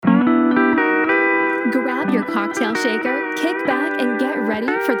up your cocktail shaker, kick back, and get ready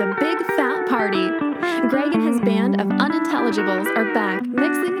for the big fat party. Greg and his band of unintelligibles are back,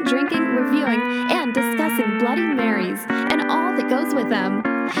 mixing, drinking, reviewing, and discussing Bloody Marys and all that goes with them.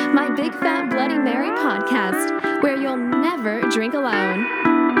 My Big Fat Bloody Mary podcast, where you'll never drink alone.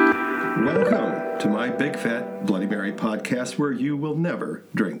 Welcome to my Big Fat Bloody Mary podcast, where you will never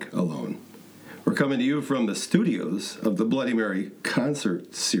drink alone. We're coming to you from the studios of the Bloody Mary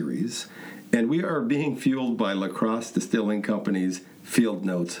concert series, and we are being fueled by Crosse Distilling Company's Field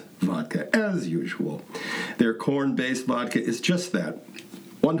Notes Vodka, as usual. Their corn-based vodka is just that,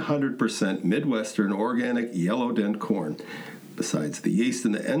 100% Midwestern organic yellow dent corn. Besides the yeast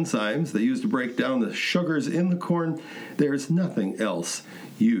and the enzymes they use to break down the sugars in the corn, there's nothing else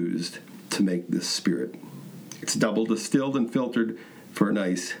used to make this spirit. It's double distilled and filtered for a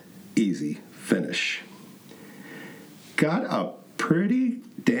nice, easy finish. Got a pretty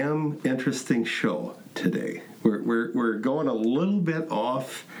damn interesting show today. We're going a little bit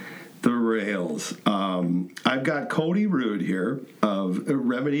off the rails. I've got Cody Rude here of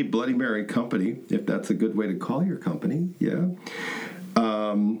Remedy Bloody Mary Company, if that's a good way to call your company, yeah.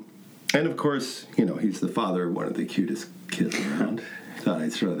 And of course, you know, he's the father of one of the cutest kids around. Thought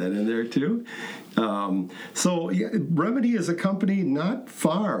I'd throw that in there too. Remedy is a company not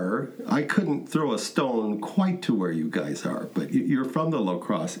far. I couldn't throw a stone quite to where you guys are, but you're from the La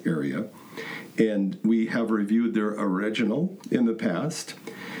Crosse area, and we have reviewed their original in the past.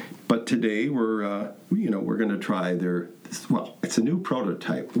 But today we're going to try their, well, it's a new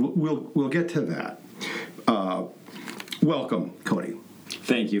prototype. We'll get to that. Welcome, Cody.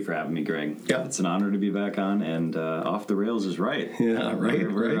 Thank you for having me, Greg. Yeah. It's an honor to be back on, and Off the Rails is right. Yeah,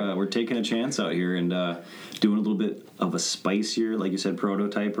 right. We're taking a chance out here and doing a little bit of a spicier, like you said,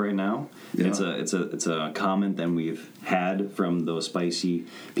 prototype right now. Yeah. It's a comment that we've had from those spicy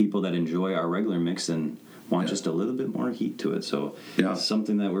people that enjoy our regular mix and want just a little bit more heat to it. So it's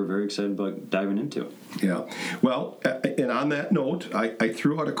something that we're very excited about diving into. Yeah. Well, and on that note, I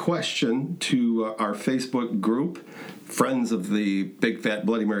threw out a question to our Facebook group, Friends of the Big Fat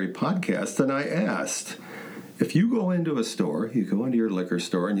Bloody Mary podcast, and I asked, if you go into a store, you go into your liquor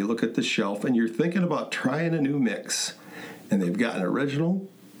store, and you look at the shelf, and you're thinking about trying a new mix, and they've got an original,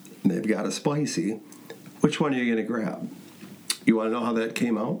 and they've got a spicy, which one are you going to grab? You want to know how that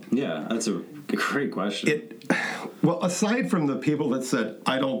came out? Yeah, that's a great question. Well, aside from the people that said,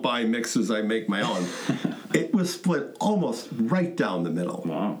 I don't buy mixes, I make my own, it was split almost right down the middle.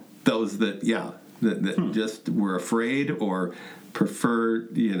 Wow. Those that just were afraid or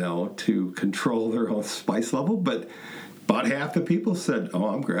preferred, to control their own spice level. But about half the people said, oh,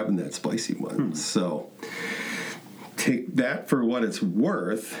 I'm grabbing that spicy one. So take that for what it's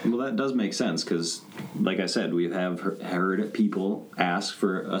worth. Well, that does make sense because, like I said, we have heard people ask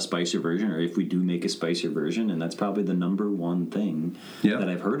for a spicier version, or if we do make a spicier version, and that's probably the number one thing that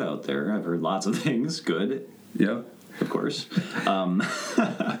I've heard out there. I've heard lots of things, good. Yeah. Of course.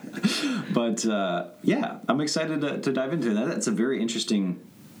 But I'm excited to dive into that. That's a very interesting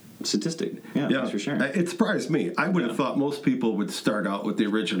statistic. Yeah, thanks for sharing. It surprised me. I would have thought most people would start out with the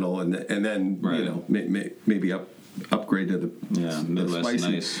original and then maybe upgrade to the Midwest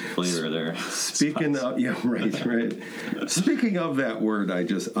spicy. Nice flavor there. Speaking of, right. Speaking of that word I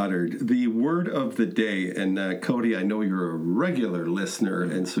just uttered, the word of the day, and Cody, I know you're a regular listener,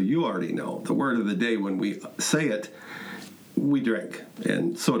 and so you already know the word of the day. When we say it, we drink,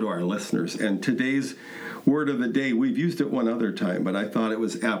 and so do our listeners. And today's word of the day, we've used it one other time, but I thought it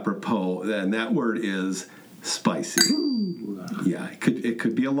was apropos, and that word is spicy. Ooh. Yeah, it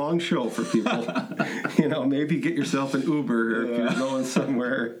could be a long show for people. Maybe get yourself an Uber if you're going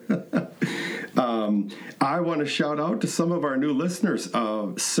somewhere. I want to shout out to some of our new listeners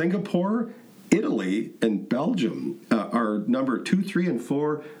of Singapore, Italy, and Belgium. Our number 2, 3, and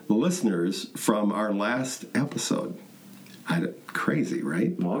 4 listeners from our last episode. Crazy,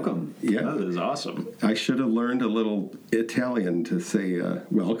 right? Welcome. Yeah. That is awesome. I should have learned a little Italian to say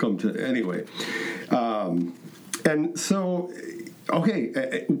welcome to, anyway. And so,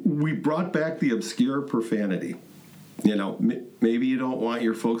 we brought back the obscure profanity. Maybe you don't want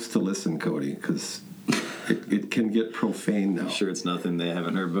your folks to listen, Cody, because it can get profane now. I'm sure it's nothing they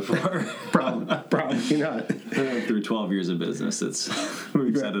haven't heard before. Probably not. Through 12 years of business,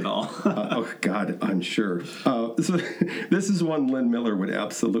 we've said it all. Oh, God, I'm sure. So this is one Lynn Miller would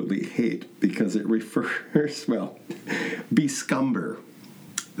absolutely hate because it refers, bescumber.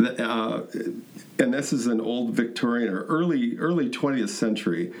 And this is an old Victorian or early 20th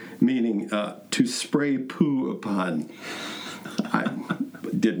century, meaning to spray poo upon. I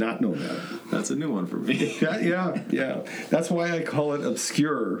did not know that. That's a new one for me. Yeah. That's why I call it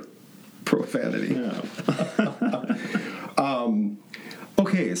obscure profanity. Yeah.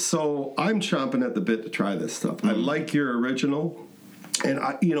 Okay, so I'm chomping at the bit to try this stuff. I like your original. And,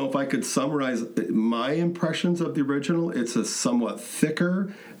 if I could summarize my impressions of the original, it's a somewhat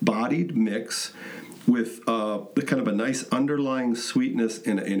thicker bodied mix with kind of a nice underlying sweetness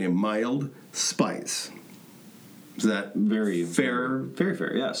and a mild spice. Is that very fair? Very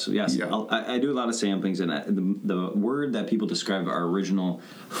fair, yes. Yeah. I do a lot of samplings, and the word that people describe our original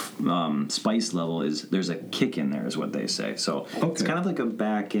spice level is there's a kick in there, is what they say. So It's kind of like a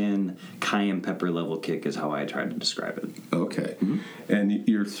back-end cayenne pepper level kick is how I try to describe it. Okay. Mm-hmm. And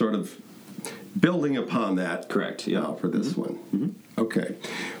you're sort of building upon that. Correct, yeah. Now for this one. Mm-hmm. Okay.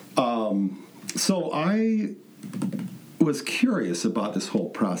 So I was curious about this whole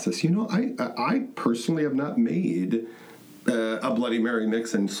process. I personally have not made a Bloody Mary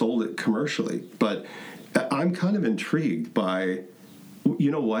mix and sold it commercially, but I'm kind of intrigued by,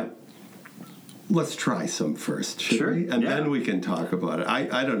 you know what? Let's try some first, shall we? And then we can talk about it.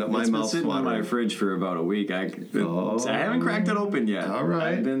 I don't know. My mouth's sitting in my fridge for about a week. I haven't cracked it open yet. All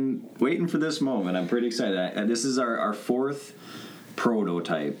right. I've been waiting for this moment. I'm pretty excited. This is our fourth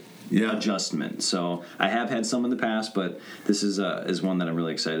prototype adjustment. So I have had some in the past, but this is one that I'm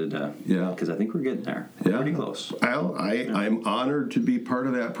really excited to. Yeah. Because I think we're getting there. We're pretty close. Well, I'm honored to be part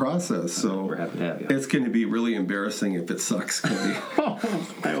of that process. So we're happy to have you. It's going to be really embarrassing if it sucks, Cody.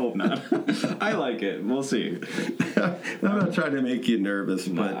 I hope not. I like it. We'll see. I'm not trying to make you nervous,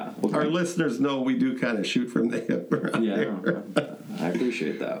 but our listeners know we do kind of shoot from the hip around here. I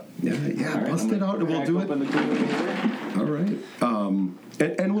appreciate that. Yeah. Right, bust it out and we'll do it. All right.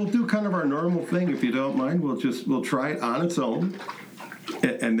 And we'll do kind of our normal thing, if you don't mind. We'll try it on its own,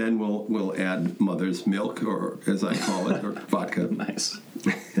 and then we'll add mother's milk, or as I call it, or vodka. Nice.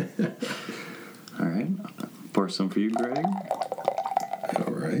 All right. Pour some for you, Greg.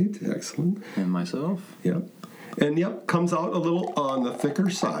 All right. Excellent. And myself. Yep. And comes out a little on the thicker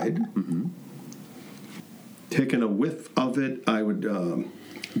side. Mm-hmm. Taking a whiff of it, I would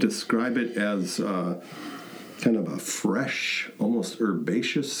describe it as kind of a fresh, almost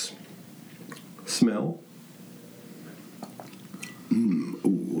herbaceous smell.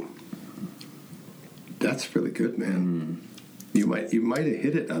 Ooh. That's really good, man. You might have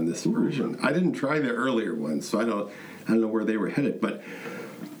hit it on this version. I didn't try the earlier ones, so I don't know where they were headed, but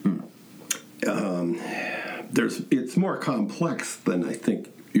it's more complex than I think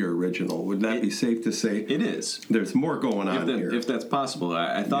your original. Would that be safe to say? It is. There's more going on here. If that's possible.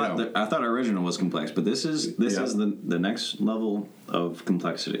 I thought our original was complex, but this is the next level of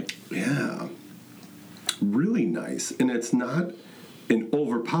complexity. Yeah. Really nice. And it's not an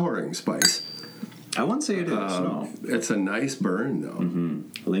overpowering spice. I wouldn't say it is, no. It's a nice burn, though.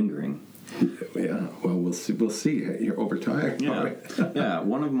 Mm-hmm. Lingering. Yeah. Well, we'll see. You're over time. Yeah. Yeah.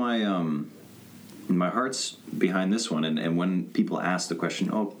 One of my heart's behind this one, and when people ask the question,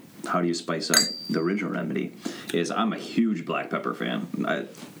 how do you spice up the original remedy, is I'm a huge black pepper fan.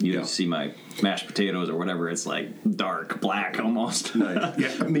 You see my mashed potatoes or whatever, it's like dark black almost. Nice.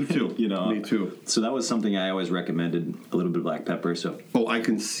 Yeah, me too. Me too. So that was something I always recommended, a little bit of black pepper. So I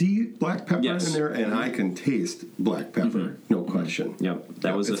can see black pepper in there, and I can taste black pepper, no question. Yep.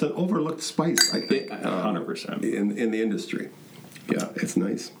 It's an overlooked spice, I think. 100%. In the industry. Yeah, it's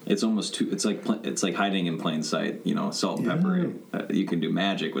nice. It's almost too. It's like hiding in plain sight. Salt and pepper. You can do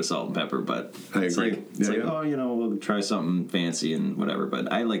magic with salt and pepper, but I agree. We'll try something fancy and whatever.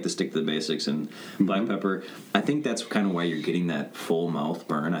 But I like to stick to the basics. And black pepper, I think that's kind of why you're getting that full mouth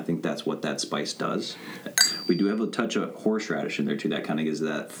burn. I think that's what that spice does. We do have a touch of horseradish in there too. That kind of gives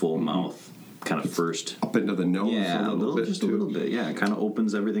that full mouth. Kind of first up into the nose, a little bit, just a little bit. Yeah, it kind of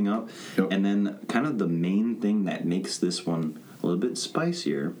opens everything up, and then kind of the main thing that makes this one a little bit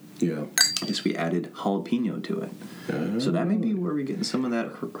spicier. Yeah, is we added jalapeno to it. So that may be where we're getting some of that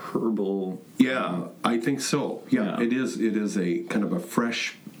herbal. Yeah, I think so. Yeah, it is. It is a kind of a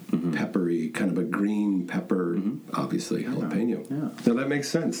fresh, peppery, kind of a green pepper. Obviously, jalapeno. Yeah. No, that makes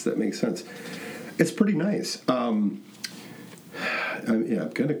sense. It's pretty nice. I'm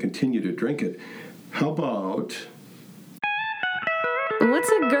going to continue to drink it. How about... What's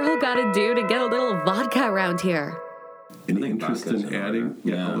a girl got to do to get a little vodka around here? Any interest in adding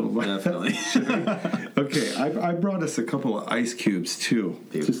a little vodka? Definitely. Okay, I brought us a couple of ice cubes, too,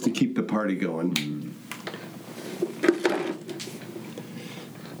 just to keep the party going.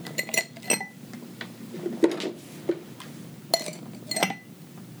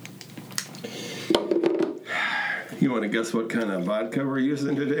 You want to guess what kind of vodka we're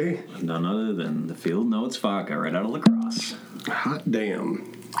using today? None other than the Field Notes Vodka right out of La Crosse. Hot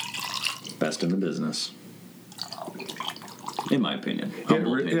damn. Best in the business. in my opinion.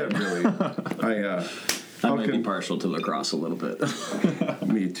 Humble opinion. Really. I might be partial to La Crosse a little bit.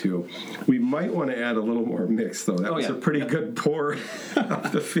 Me too. We might want to add a little more mix, though. That was a pretty good pour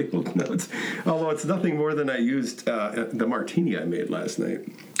of the Field Notes. Although it's nothing more than I used the martini I made last night,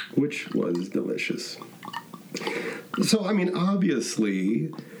 which was delicious. So, I mean,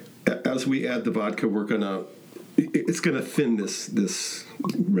 obviously, as we add the vodka, it's gonna thin this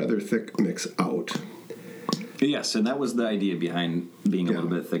rather thick mix out. Yes, and that was the idea behind being a little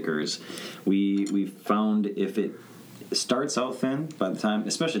bit thicker. Is we found if it starts out thin by the time,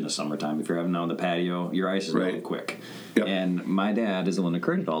 especially in the summertime, if you're having it out on the patio, your ice is really quick. Yep. And my dad is the one that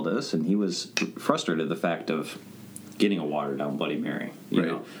created all this, and he was frustrated at the fact of getting a watered down Bloody Mary. You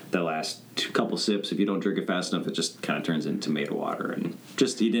know, the last couple sips, if you don't drink it fast enough, it just kind of turns into tomato water, and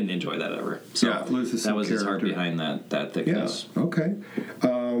just he didn't enjoy that ever. So it loses that was character. his heart behind that thickness. Yeah. Okay.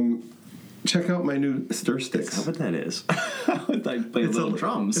 Check out my new stir sticks. How what that is? I play little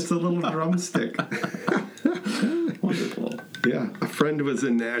drums. It's a little drumstick. Wonderful. Yeah, a friend was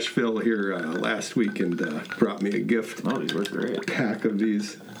in Nashville here last week and brought me a gift. Oh, these work great. Pack of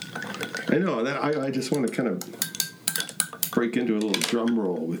these. I know that I just want to kind of break into a little drum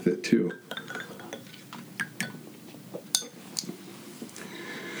roll with it too.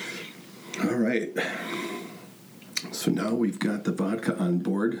 All right. So now we've got the vodka on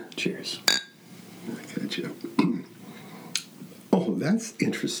board. Cheers. I got you. Oh, that's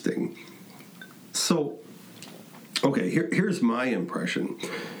interesting. So, okay, here's my impression.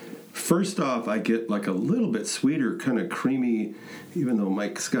 First off, I get like a little bit sweeter, kind of creamy, even though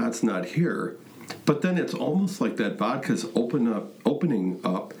Mike Scott's not here. But then it's almost like that vodka's opening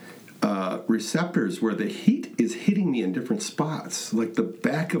up receptors where the heat is hitting me in different spots. Like the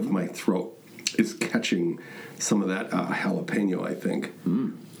back of my throat is catching some of that jalapeno, I think.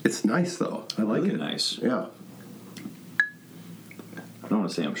 It's nice, though. I like it. Nice. Yeah. I don't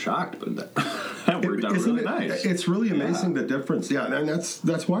want to say I'm shocked, but that worked out really nice. It's really amazing the difference. Yeah, and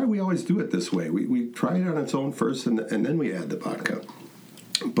that's why we always do it this way. We try it on its own first, and then we add the vodka.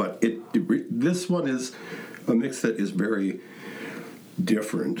 But this one is a mix that is very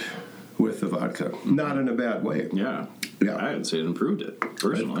different with the vodka. Not in a bad way. Yeah. I would say it improved it,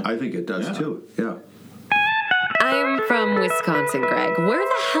 personally. I think it does, too. Yeah. I'm from Wisconsin, Greg. Where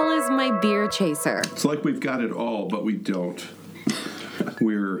the hell is my beer chaser? It's like we've got it all, but we don't.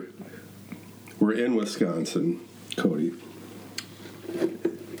 We're in Wisconsin, Cody.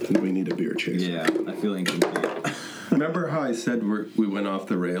 And we need a beer chaser. Yeah, I feel incomplete. Remember how I said we went off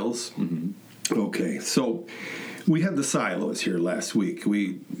the rails? Mm-hmm. Okay, so we had the silos here last week.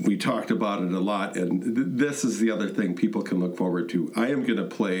 We talked about it a lot, and this is the other thing people can look forward to. I am going to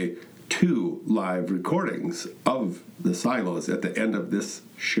play 2 live recordings of the silos at the end of this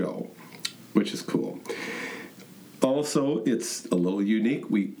show, which is cool. Also, it's a little unique.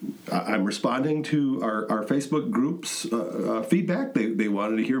 I'm responding to our Facebook group's feedback. They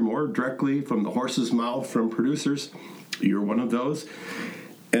wanted to hear more directly from the horse's mouth from producers. You're one of those.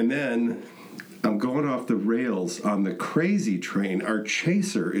 And then I'm going off the rails on the crazy train. Our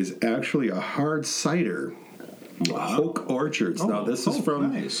chaser is actually a hard cider. Wow. Oak Orchards. Now, this is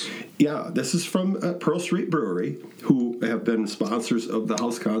from nice. This is from Pearl Street Brewery, who have been sponsors of the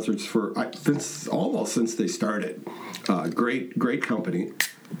house concerts for almost since they started. Great company.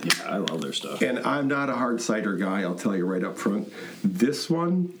 Yeah, I love their stuff. And I'm not a hard cider guy, I'll tell you right up front. This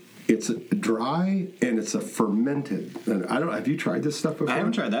one, it's dry and it's a fermented. And I don't. Have you tried this stuff before? I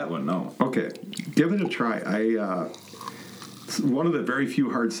haven't tried that one. No. Okay, give it a try. It's one of the very few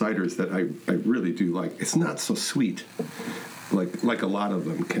hard ciders that I really do like. It's not so sweet, like a lot of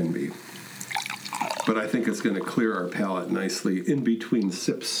them can be. But I think it's going to clear our palate nicely in between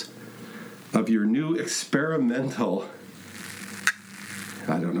sips of your new experimental.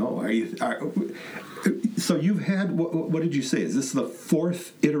 I don't know. So you've had what did you say? Is this the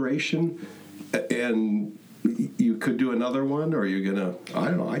 4th iteration, and you could do another one, or are you gonna? I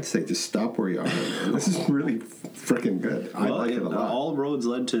don't know. I'd say just stop where you are. This is really freaking good. I like it a lot. All roads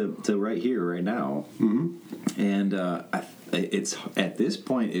led to right here, right now. Mm-hmm. And it's at this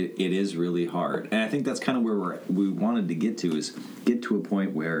point it is really hard, and I think that's kind of where we wanted to get to a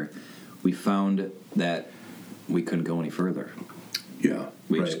point where we found that we couldn't go any further. Yeah,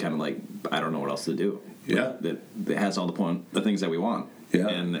 we just kind of I don't know what else to do. Yeah, that has all the things that we want. Yeah,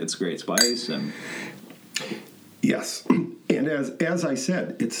 and it's great spice and. Yes, and as I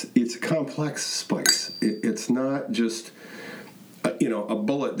said, it's a complex spice. It's not just a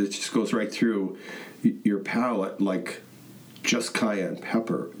bullet that just goes right through your palate like just cayenne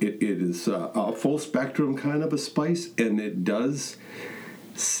pepper. It is a full spectrum kind of a spice, and it does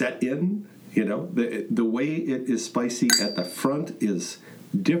set in You know, the way it is spicy at the front is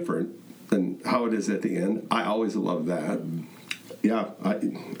different than how it is at the end. I always love that. Yeah,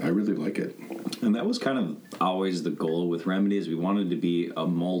 I really like it. And that was kind of always the goal with Remedies. We wanted to be a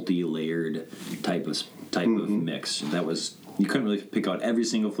multi-layered type of mix. That was, you couldn't really pick out every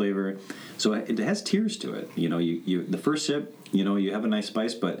single flavor. So it has tiers to it. You know, you the first sip, you know, you have a nice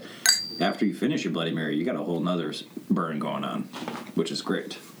spice, but after you finish your Bloody Mary, you got a whole nother burn going on, which is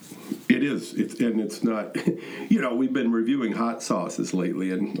great. It is. It's not, you know, we've been reviewing hot sauces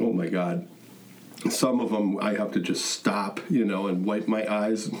lately, and oh my God, some of them I have to just stop, you know, and wipe my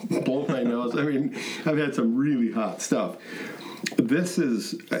eyes, blow my nose. I mean, I've had some really hot stuff. This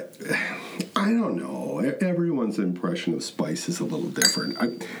is, I don't know, everyone's impression of spice is a little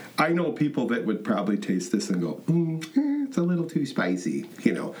different. I know people that would probably taste this and go, it's a little too spicy,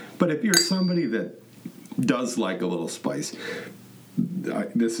 you know. But if you're somebody that does like a little spice,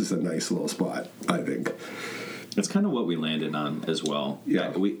 this is a nice little spot, I think. That's kind of what we landed on as well.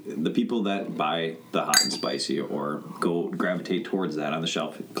 Yeah. The people that buy the hot and spicy or gravitate towards that on the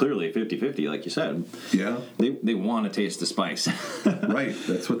shelf, clearly 50-50, like you said. Yeah. They want to taste the spice. Right.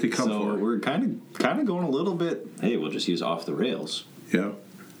 That's what they come for. So we're kind of going a little bit, hey, we'll just use off the rails. Yeah.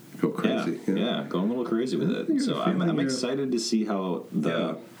 Go crazy. Yeah, going a little crazy with it. So I'm excited to see how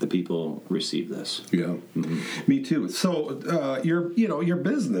the people receive this. Yeah, Me too. So your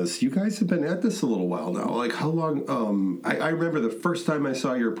business, you guys have been at this a little while now. Like how long? I remember the first time I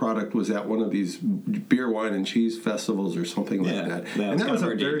saw your product was at one of these beer, wine, and cheese festivals or something like that. And that was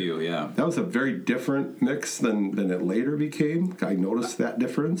our debut. Yeah, that was a very different mix than it later became. I noticed that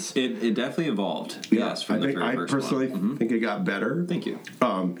difference. It definitely evolved. Yeah, yes, from I personally think it got better. Thank you.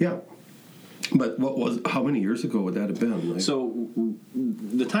 Yeah. But how many years ago would that have been? Like, so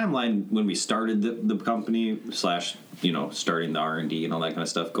the timeline when we started the company / starting the R&D and all that kind of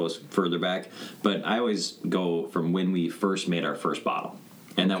stuff goes further back. But I always go from when we first made our first bottle.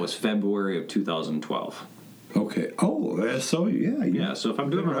 And that was February of 2012. Okay. Oh, so yeah. Yeah, so if I'm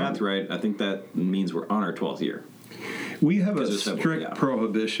doing my math right, I think that means we're on our 12th year. We have a strict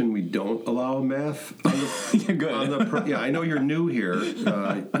prohibition. We don't allow math on the, good. I know you're new here.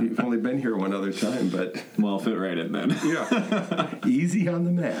 You've only been here one other time, but... Well, I'll fit right in then. Yeah. Easy on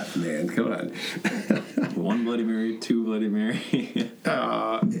the math, man. Come on. 1 Bloody Mary, 2 Bloody Mary.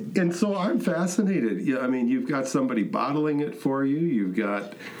 And so I'm fascinated. Yeah, I mean, you've got somebody bottling it for you. You've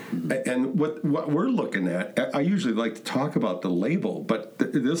got... And what we're looking at, I usually like to talk about the label, but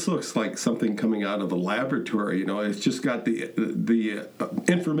this looks like something coming out of the laboratory. You know, it's just got the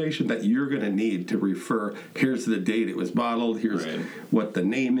information that you're going to need to refer. Here's the date it was bottled. Here's what the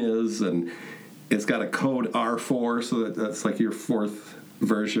name is, and it's got a code R4, so that's like your 4th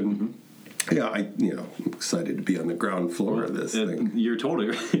version. Mm-hmm. Yeah, I'm excited to be on the ground floor of this thing. You're totally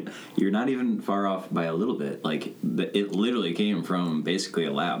right. You're not even far off by a little bit. Like, it literally came from basically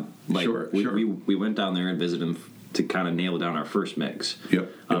a lab. Like, sure. We went down there and visited them to kind of nail down our first mix.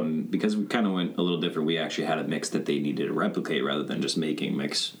 Yep. Because we kind of went a little different. We actually had a mix that they needed to replicate rather than just making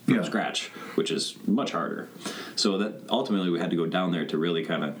mix from scratch, which is much harder. So that ultimately we had to go down there to really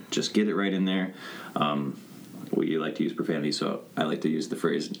kind of just get it right in there. Well, you like to use profanity, so I like to use the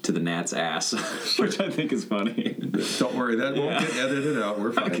phrase "to the gnat's ass," which I think is funny. Don't worry, that won't get edited out.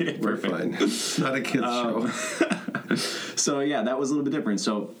 We're fine. Okay, we're fine. It's not a kid's show. So yeah, that was a little bit different.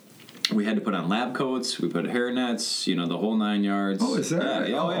 So we had to put on lab coats. We put hair nets. The whole 9 yards. Oh, is that?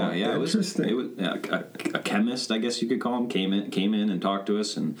 Yeah. Interesting. It was a chemist, I guess you could call him, came in and talked to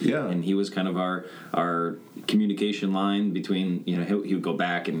us, and he was kind of our communication line between. He would go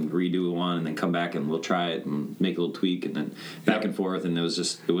back and redo one, and then come back and we'll try it and make a little tweak, and then back and forth, and it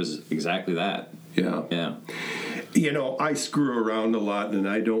was exactly that. Yeah. I screw around a lot, and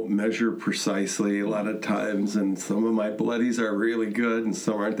I don't measure precisely a lot of times, and some of my bloodies are really good and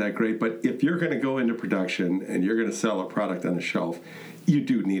some aren't that great. But if you're going to go into production and you're going to sell a product on a shelf, you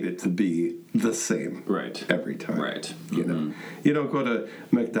do need it to be the same every time. Right. You don't go to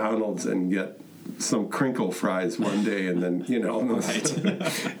McDonald's and get some crinkle fries one day and then yeah,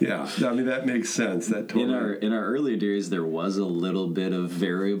 I mean that makes sense. That totally. In our earlier days there was a little bit of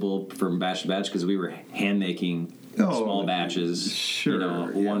variable from batch to batch because we were hand making small batches.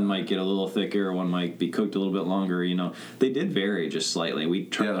 Sure. One might get a little thicker, one might be cooked a little bit longer. They did vary just slightly. We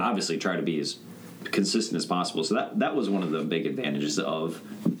obviously try to be as consistent as possible. So that was one of the big advantages of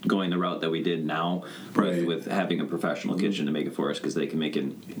going the route that we did now with having a professional kitchen to make it for us, because they can make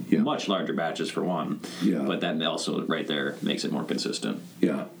it much larger batches for one. Yeah. But that also right there makes it more consistent.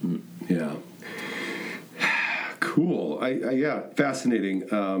 Yeah. Yeah. Cool. Fascinating.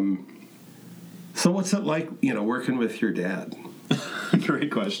 So what's it like, working with your dad?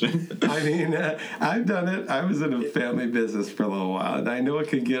 Great question. I mean, I've done it. I was in a family business for a little while, and I know it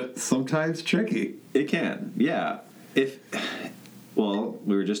can get sometimes tricky. It can, yeah. Well,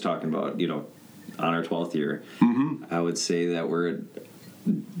 we were just talking about, on our 12th year, I would say that we're a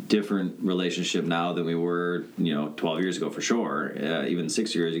different relationship now than we were, 12 years ago for sure. Even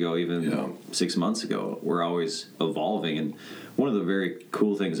 6 years ago, even 6 months ago. We're always evolving, and one of the very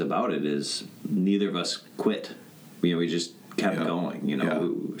cool things about it is neither of us quit. We just kept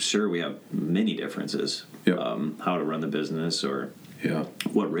going. Sure, we have many differences. How to run the business or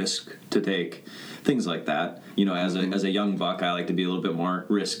what risk to take, things like that. As a young buck, I like to be a little bit more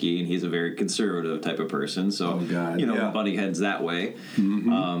risky, and he's a very conservative type of person. So, butting heads that way.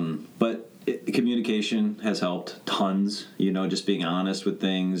 But communication has helped tons. Just being honest with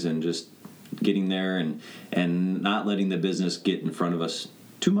things and just getting there and not letting the business get in front of us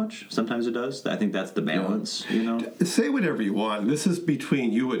too much. Sometimes it does. I think that's the balance. Say whatever you want. This is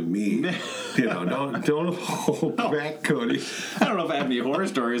between you and me. Don't hold back, Cody. I don't know if I have any horror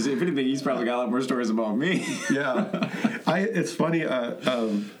stories. If anything, he's probably got a lot more stories about me. It's funny. A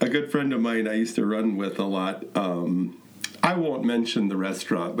good friend of mine I used to run with a lot. I won't mention the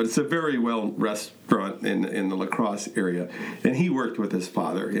restaurant, but it's a very well restaurant in the La Crosse area. And he worked with his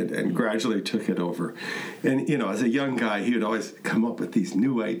father and gradually took it over. And, as a young guy, he would always come up with these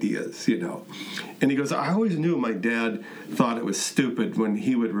new ideas, And he goes, I always knew my dad thought it was stupid when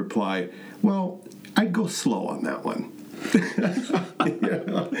he would reply, well, I'd go slow on that one.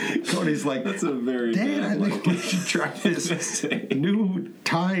 Cody's like, that's a very Dad, I think we should try this new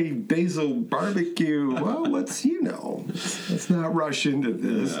Thai basil barbecue. Well, let's not rush into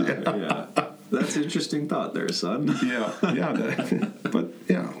this. That's an interesting thought there, son. But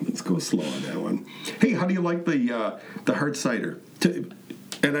let's go slow on that one. Hey, how do you like the hard cider?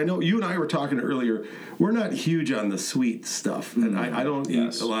 And I know you and I were talking earlier, we're not huge on the sweet stuff, and I don't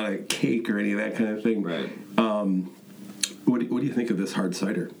eat a lot of cake or any of that kind of thing. Right. What do you think of this hard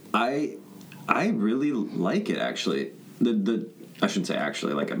cider? I really like it, actually. I shouldn't say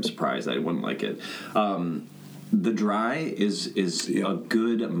actually, like I'm surprised I wouldn't like it. The dry is a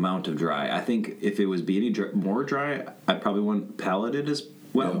good amount of dry. I think if it was any more dry, I probably wouldn't palate it as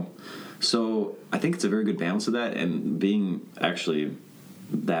well. Yeah. So I think it's a very good balance of that, and being actually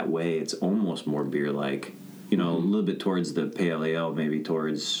that way, it's almost more beer-like. A little bit towards the pale ale, maybe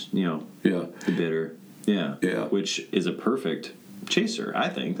towards the bitter. Which is a perfect chaser, I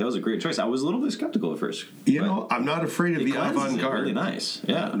think. That was a great choice. I was a little bit skeptical at first. I'm not afraid of the avant-garde. Really nice.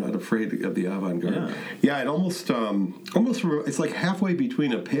 Yeah. I'm not afraid of the avant-garde. It almost it's like halfway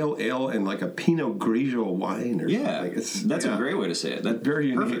between a pale ale and like a Pinot Grigio wine or something. That's a great way to say it. That's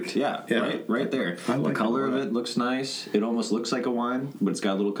very perfect. Unique. Right there. The color of it looks nice. It almost looks like a wine, but it's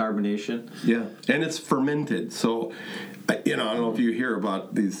got a little carbonation. Yeah. And it's fermented. So I don't know if you hear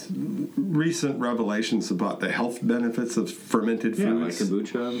about these recent revelations about the health benefits of fermented foods. Like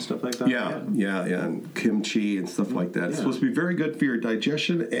kombucha and stuff like that. Yeah, and kimchi and stuff like that. It's supposed to be very good for your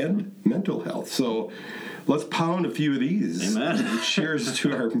digestion and mental health. So let's pound a few of these. Amen. Cheers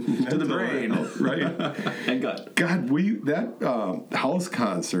to our to the brain, health, right? And gut. God, that house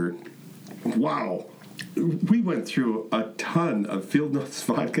concert. Wow. We went through a ton of Field Notes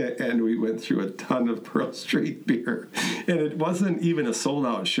Vodka, and we went through a ton of Pearl Street beer. And it wasn't even a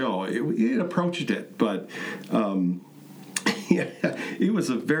sold-out show. It approached it, but it was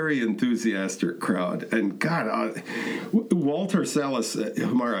a very enthusiastic crowd. And God, Walter Salas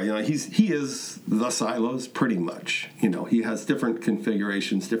Hamara, he is the Silos pretty much. He has different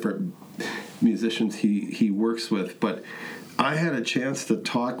configurations, different musicians he works with, but I had a chance to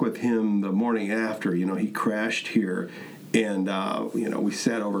talk with him the morning after. He crashed here, and we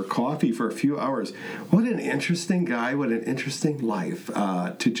sat over coffee for a few hours. What an interesting guy! What an interesting life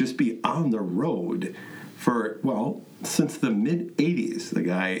to just be on the road for since the mid '80s. The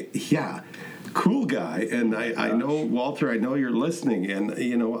guy, cool guy, and I know Walter. I know you're listening, and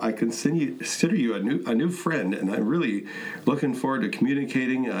I consider you a new friend, and I'm really looking forward to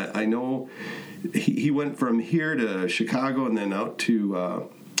communicating. I know. He went from here to Chicago and then out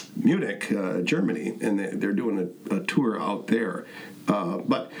to Munich, Germany, and they're doing a tour out there.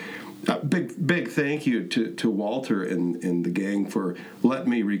 But big thank you to Walter and the gang for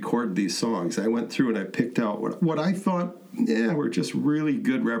letting me record these songs. I went through and I picked out what I thought were just really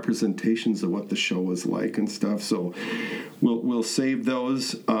good representations of what the show was like and stuff. So we'll save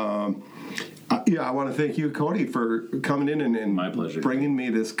those. I want to thank you, Cody, for coming in and my pleasure. Bringing me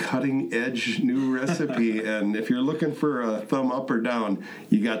this cutting-edge new recipe. And if you're looking for a thumb up or down,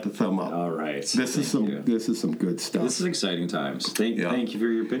 you got the thumb up. All right. This is some good stuff. This is exciting times. Thank you for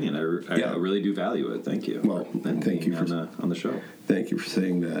your opinion. I really do value it. Thank you. Well, thank you on the show. Thank you for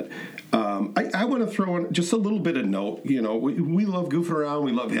saying that. I want to throw in just a little bit of note. You know, we love goofing around.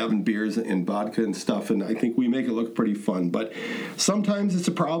 We love having beers and vodka and stuff, and I think we make it look pretty fun. But sometimes it's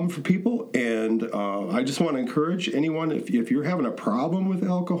a problem for people, and I just want to encourage anyone, if you're having a problem with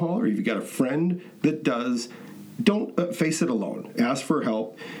alcohol or if you've got a friend that does, don't face it alone. Ask for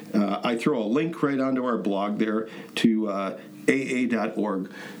help. I throw a link right onto our blog there to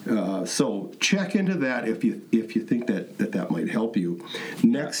aa.org. So check into that if you think that might help you.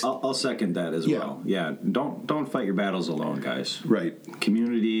 Next, I'll second that as well. Yeah, don't fight your battles alone, guys. Right.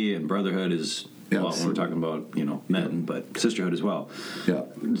 Community and brotherhood is well, Absolutely. we're talking about men, but sisterhood as well. Yeah.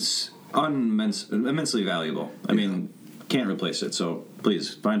 It's immensely valuable. I mean, can't replace it. So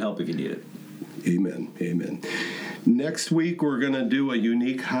please find help if you need it. Amen. Next week we're going to do a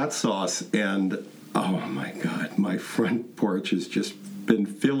unique hot sauce, and oh my God, my front porch has just been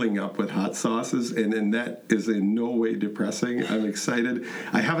filling up with hot sauces, and that is in no way depressing. I'm excited.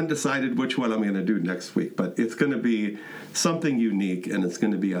 I haven't decided which one I'm going to do next week, but it's going to be something unique, and it's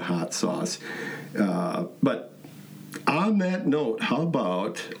going to be a hot sauce. But on that note, how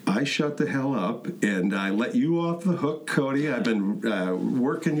about I shut the hell up and I let you off the hook, Cody? I've been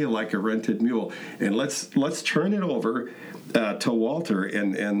working you like a rented mule, and let's turn it over to Walter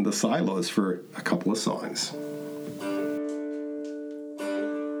and the Silos for a couple of songs.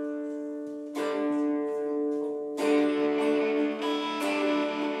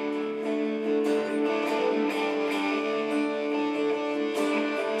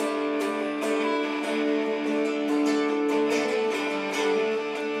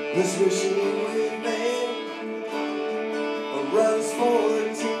 This machine we made runs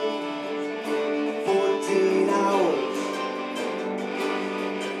 14 hours.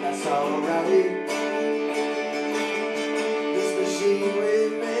 That's alright. This machine we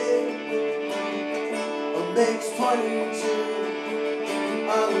made makes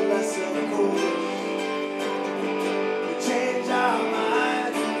 22 unless of course we change our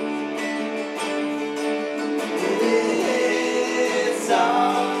mind. It's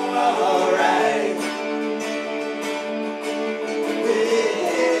alright.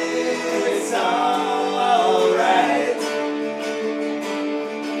 It's alright.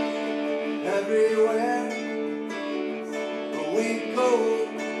 Everywhere we go,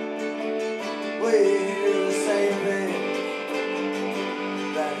 we hear the same thing.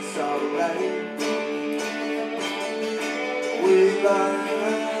 That's alright. We learn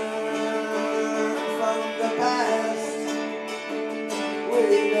from the past. We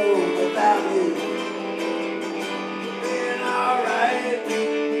know the value of being alright.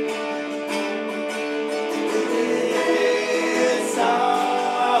 It's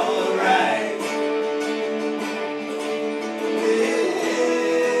alright.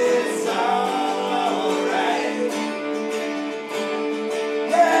 It's alright.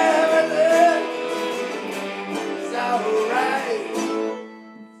 Everything's alright.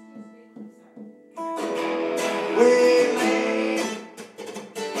 We lay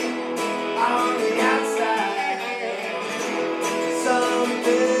on the outside.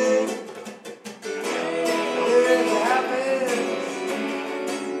 Something that happens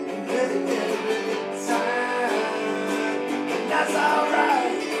every time. That's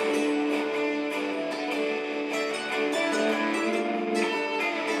alright.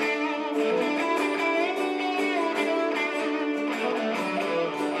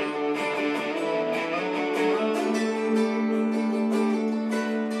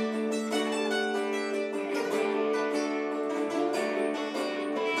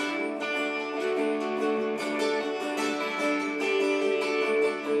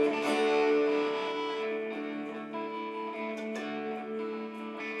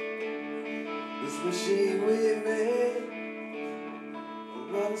 This machine we made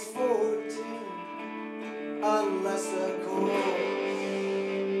runs 14 unless of course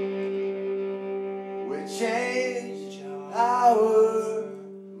we change our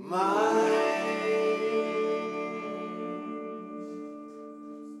mind.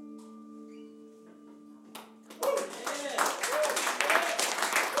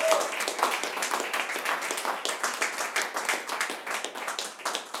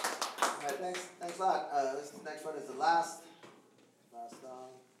 Alright, thanks a lot. This next one is the last song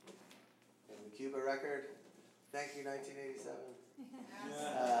in the Cuba record. Thank you, 1987.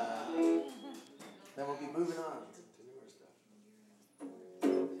 Then we'll be moving on to newer stuff.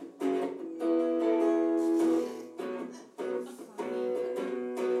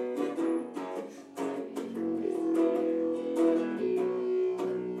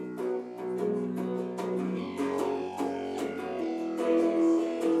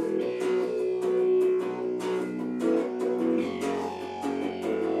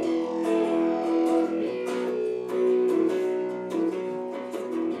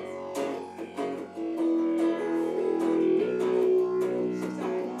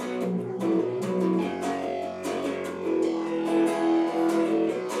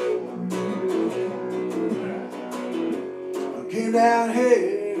 down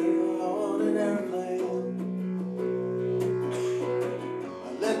here on an airplane. I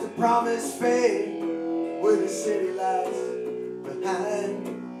let the promise fade with the city lights behind.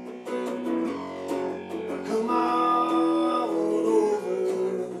 Come on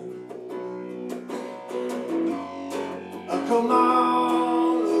over. Come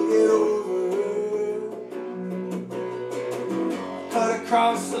on, look it over. Cut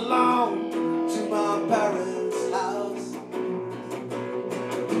across the lawn to my parents' house.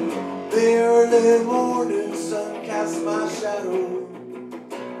 The early morning sun casts my shadow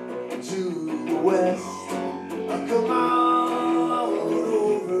to the west. Come on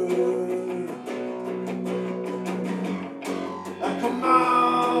over. Come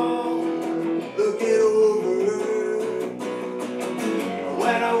on, look it over.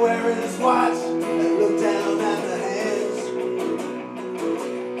 When I wear his watch and look down at the hands,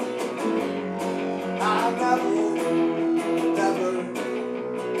 I never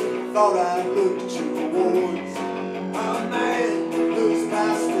thought I'd look towards a man who's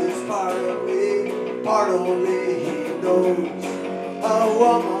past this part of me, part only he knows. A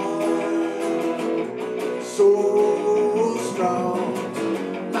woman so strong.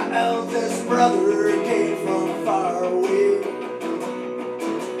 My eldest brother came from far away.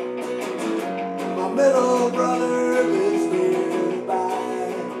 My middle brother lives nearby.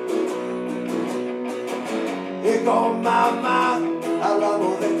 Y con mamá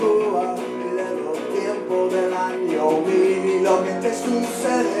hablamos de Cuba y de los tiempos del año 1000. Y lo que te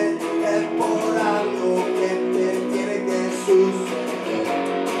sucede es por algo que te tiene que suceder.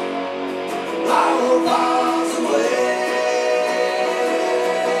 Our miles away.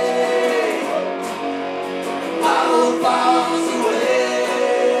 Our miles away.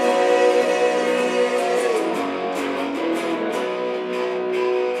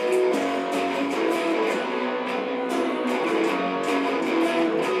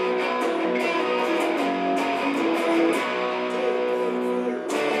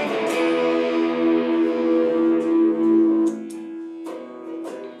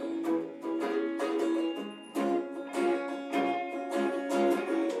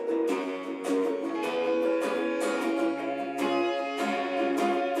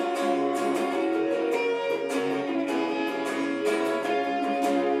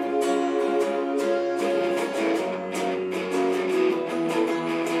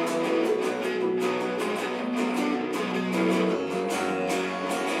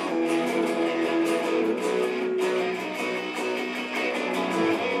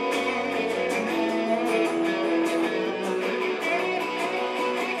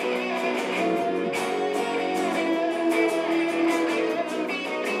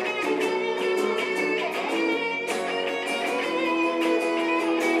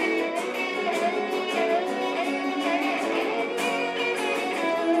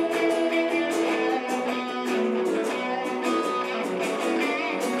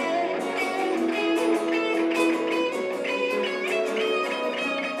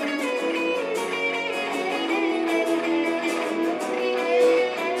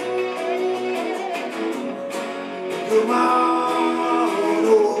 Come on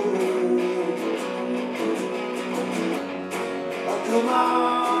over. Come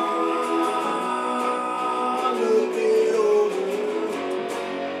on, look it over.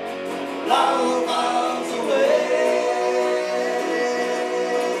 Long miles away.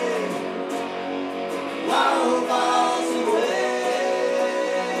 Long miles away.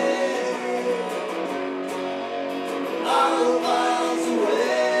 Long miles away.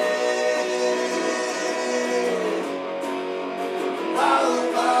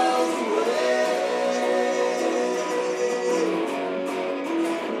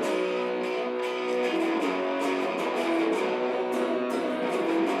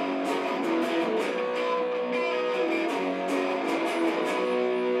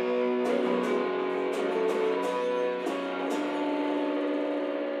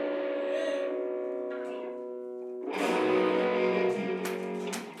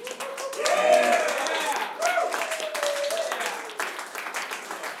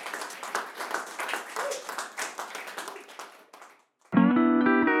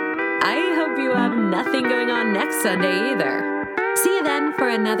 I hope you have nothing going on next Sunday either. See you then for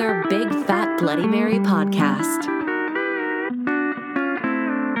another Big Fat Bloody Mary podcast.